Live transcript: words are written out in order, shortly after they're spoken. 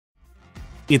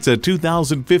It's a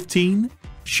 2015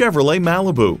 Chevrolet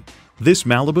Malibu. This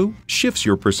Malibu shifts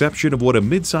your perception of what a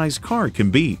midsize car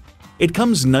can be. It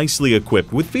comes nicely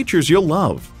equipped with features you'll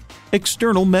love: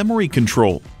 external memory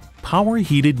control, power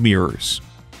heated mirrors,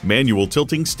 manual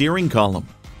tilting steering column,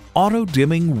 auto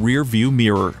dimming rear view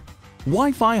mirror,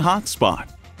 Wi-Fi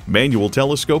hotspot, manual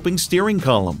telescoping steering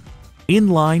column,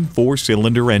 inline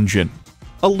 4-cylinder engine,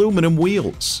 aluminum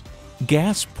wheels,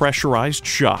 gas pressurized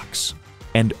shocks,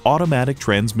 and automatic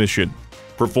transmission.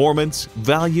 Performance,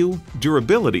 value,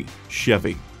 durability,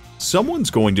 Chevy.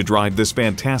 Someone's going to drive this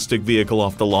fantastic vehicle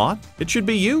off the lot. It should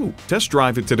be you. Test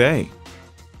drive it today.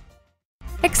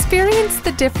 Experience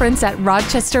the difference at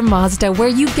Rochester Mazda, where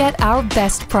you get our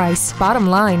best price. Bottom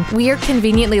line, we are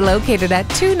conveniently located at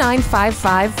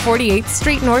 2955 48th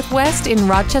Street Northwest in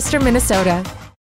Rochester, Minnesota.